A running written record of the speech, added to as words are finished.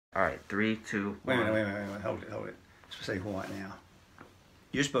All right, 3, 2, 1. Wait a minute. Hold it. Say what now?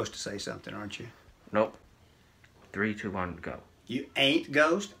 You're supposed to say something, aren't you? Nope. 3, 2, 1, go. You ain't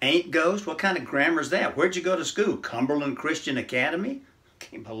Ghost? Ain't Ghost? What kind of grammar's that? Where'd you go to school? Cumberland Christian Academy?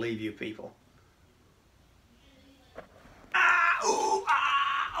 Can't believe you people.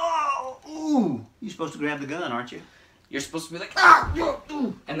 Ooh. You're supposed to grab the gun, aren't you? You're supposed to be like, ah,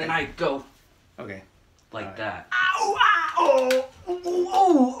 ooh, and then I go. Okay. Like right. that. Ow, ow,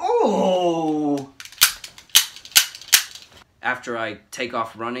 oh. After I take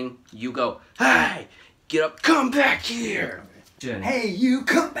off running, you go, hey, get up, come back here. Okay. Hey, you,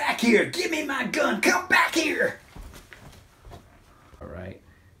 come back here. Give me my gun. Come back here. All right.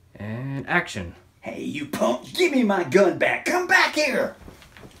 And action. Hey, you punk. Give me my gun back. Come back here.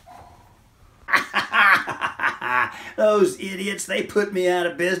 Those idiots, they put me out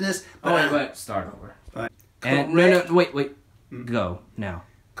of business. Oh, wait, start over. And no, wait. Go, now.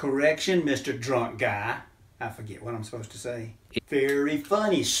 Correction, Mr. Drunk Guy. I forget what I'm supposed to say. Very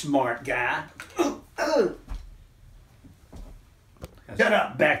funny, smart guy. Shut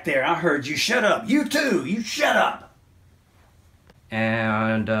up back there. I heard you. Shut up. You too. You shut up.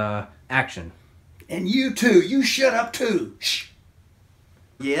 And, action. And you too. You shut up too. Shh.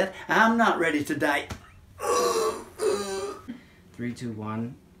 Yet, I'm not ready to die. 3, 2,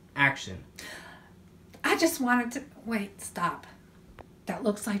 1, action. I just wanted to... Wait, stop. That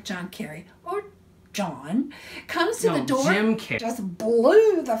looks like John Kerry. Or John. Comes to the door. Jim Kerry. Just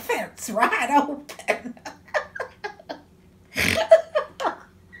blew the fence right open.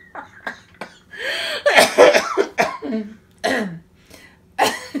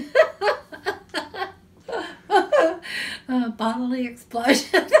 Bodily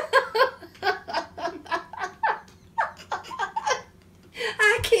explosion.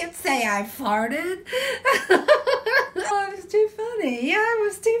 I can't say I farted. Oh, it was too funny. Yeah, it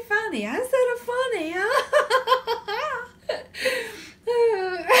was too funny. I said it funny.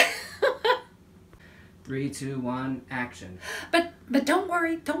 3, 2, 1, action. But don't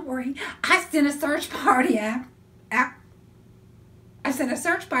worry. I sent a search party I sent a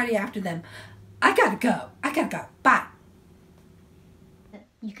search party after them. I gotta go. Bye.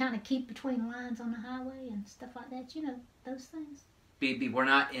 You kind of keep between lines on the highway and stuff like that. You know, those things. BB, we're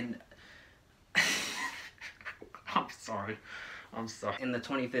not in... I'm sorry. In the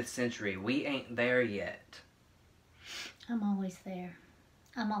 25th century, we ain't there yet. I'm always there.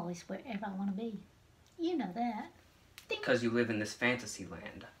 I'm always wherever I want to be. You know that. Because you live in this fantasy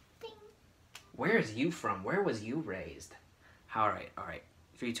land. Ding. Where is you from? Where was you raised? All right.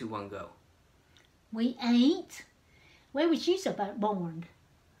 3, 2, 1, go. We ain't. Where was you born?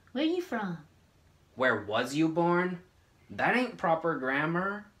 Where you from? Where was you born? That ain't proper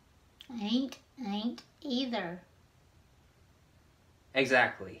grammar. Ain't either.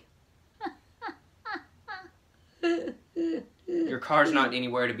 Exactly. Your car's not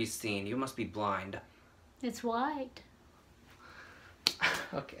anywhere to be seen. You must be blind. It's white.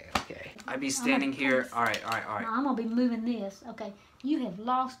 Okay. I'd be standing here. All right. I'm gonna be moving this. Okay. You have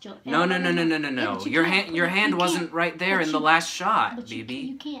lost your... No. Your hand wasn't right there in the last shot, but BB.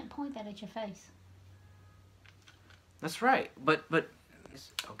 You can't point that at your face. That's right. But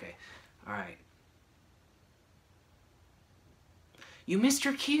okay. All right. You missed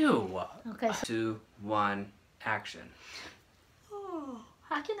your cue. Okay. 2, 1, action. Oh,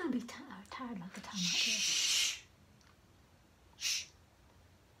 how can I be tired like the time like this? Shh.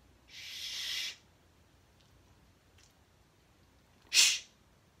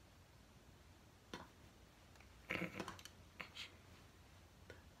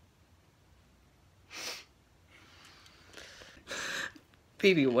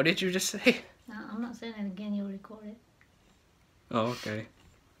 Baby, what did you just say? No, I'm not saying it again. You'll record it. Oh, okay.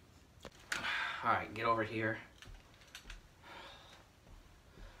 Alright, get over here.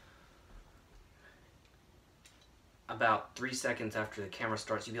 About 3 seconds after the camera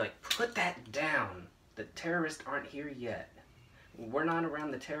starts, you'd be like, put that down. The terrorists aren't here yet. We're not around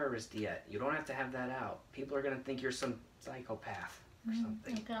the terrorist yet. You don't have to have that out. People are going to think you're some psychopath or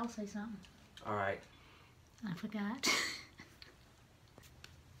something. Okay, I'll say something. Alright. I forgot.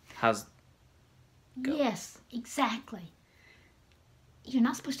 How's... Go. Yes, exactly. You're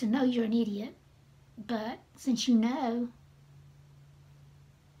not supposed to know you're an idiot, but since you know...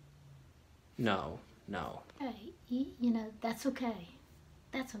 No. Hey, you know, that's okay.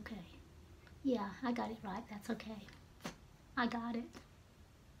 That's okay. Yeah, I got it right. That's okay. I got it.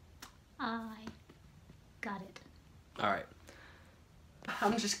 Alright.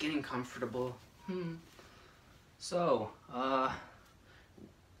 I'm just getting comfortable. So,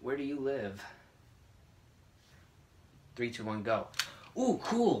 where do you live? 3, 2, 1, go. Ooh,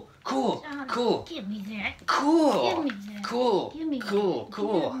 cool, cool, Johnny, cool, give me that. cool, Give me that. cool, Give me cool, that.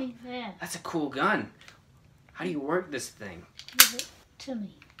 cool. Give me that. That's a cool gun. How do you work this thing? Give it to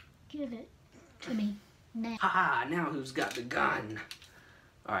me. Give it to me now. Haha, now who's got the gun?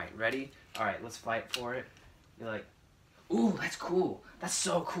 Alright, ready? Alright, let's fight for it. You're like, ooh, that's cool. That's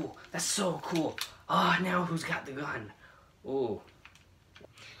so cool. That's so cool. Ah, now who's got the gun? Ooh.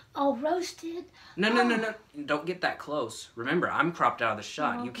 Oh, roasted? No, no, no, no. Don't get that close. Remember, I'm cropped out of the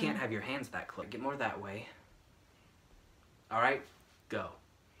shot. Oh, You okay. can't have your hands that close. Get more that way. Alright, go.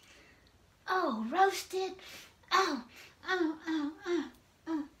 Oh, roasted? Oh.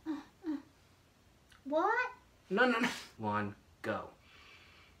 What? No, no, no. One, go.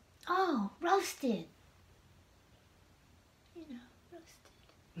 Oh, roasted. You know,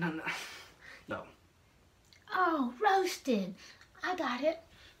 roasted. No, no. Go. Oh, roasted. I got it.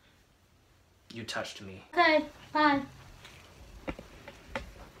 You touched me. Okay, bye.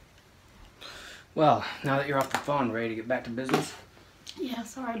 Well, now that you're off the phone, ready to get back to business? Yeah,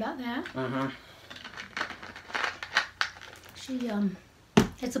 sorry about that. Uh-huh.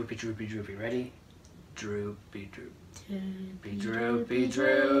 It's a Droopy, droopy, droopy. Ready? Droopy, droopy. droopy, Droopy,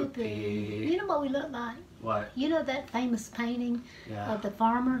 droopy. You know what we look like? What? You know that famous painting Yeah. of the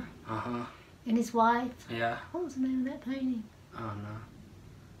farmer Uh-huh. and his wife? Yeah. What was the name of that painting? Oh, no.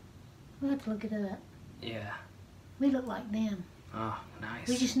 We'll have to look it up. Yeah. We look like them. Oh, nice.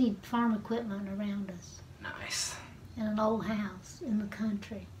 We just need farm equipment around us Nice. and an old house in the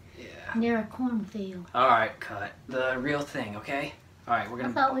country Yeah. near a cornfield. Alright, cut. The real thing, okay? Alright, we're I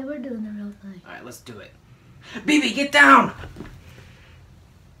gonna... thought we were doing the real thing. Alright, let's do it. BB, get down!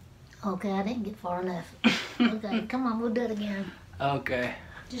 Okay, I didn't get far enough. Okay, come on, we'll do it again. Okay.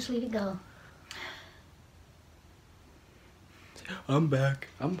 Just leave it go. I'm back.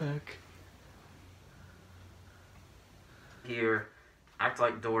 I'm back. Here, act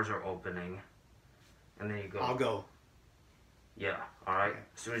like doors are opening. And then you go. I'll go. Yeah, alright. Okay.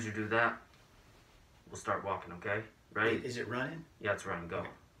 As soon as you do that, we'll start walking, okay? Ready? Is it running? Yeah, it's running. Go. Okay.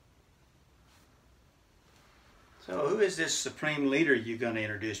 So who is this supreme leader you're going to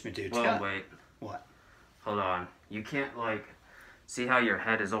introduce me to? Well, Tell- wait. What? Hold on. You can't, like, see how your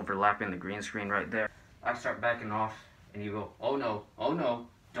head is overlapping the green screen right there? I start backing off, and you go, oh no,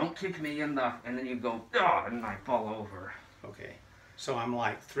 don't kick me in the, and then you go, ah, and I fall over. Okay. So I'm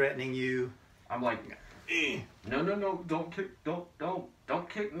like threatening you. I'm like, no, don't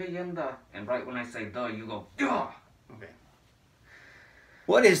kick me in the, and right when I say the, you go, ah. Okay.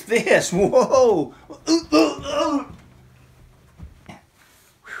 What is this? Whoa!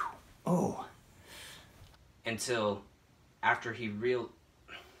 Oh. Until after he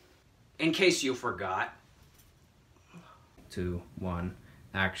in case you forgot. 2, 1,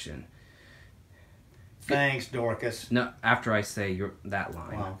 action. Thanks, Dorcas. No, after I say that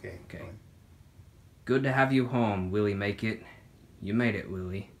line. Oh, okay. Okay. Good to have you home, Willie. Make it. You made it,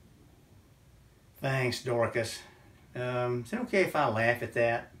 Willie. Thanks, Dorcas. Is it okay if I laugh at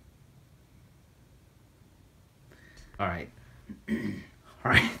that? All right.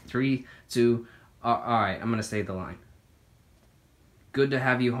 All right. 3, 2. All right. I'm gonna say the line. Good to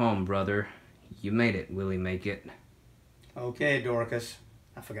have you home, brother. You made it, Willie. Make it. Okay, Dorcas.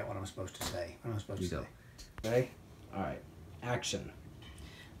 I forgot what I'm supposed to say. What am I supposed You to go. say? Ready? All right. Action.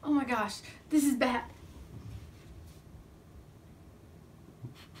 Oh my gosh, this is bad.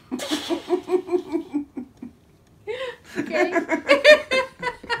 Okay.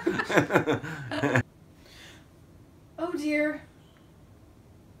 Oh dear.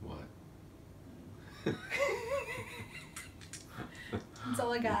 What? That's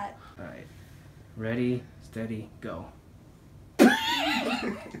all I got. All right. Ready, steady, go. Okay,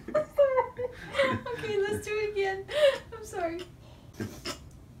 let's do it again. I'm sorry.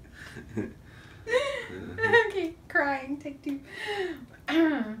 Okay, crying. Take 2.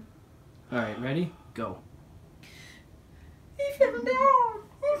 All right. Ready, go. He fell down.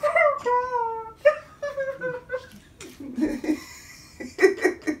 He fell down.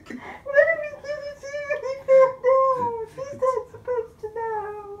 What did we do to him? He fell down. He's not supposed to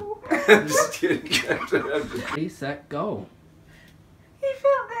know. I'm just kidding. Ready, set, go. He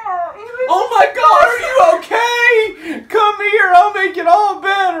fell down. He was Oh my God, are you okay? Come here, I'll make it all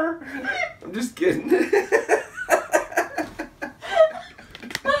better. I'm just kidding.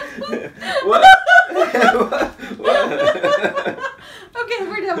 What? Okay,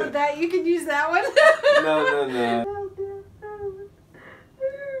 we're done with that. You can use that one. No.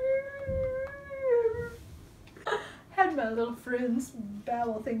 Had my little friend's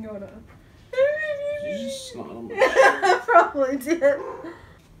bowel thing going on. You just snot on my I probably did.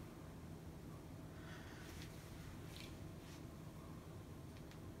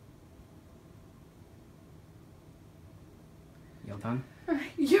 Y'all done?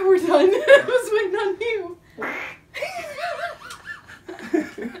 Yeah, we're done. I was waiting on you.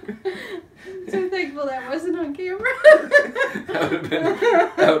 I'm so thankful that wasn't on camera. That would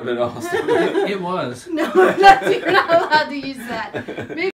have been awesome. It was. No, you're not allowed to use that. Maybe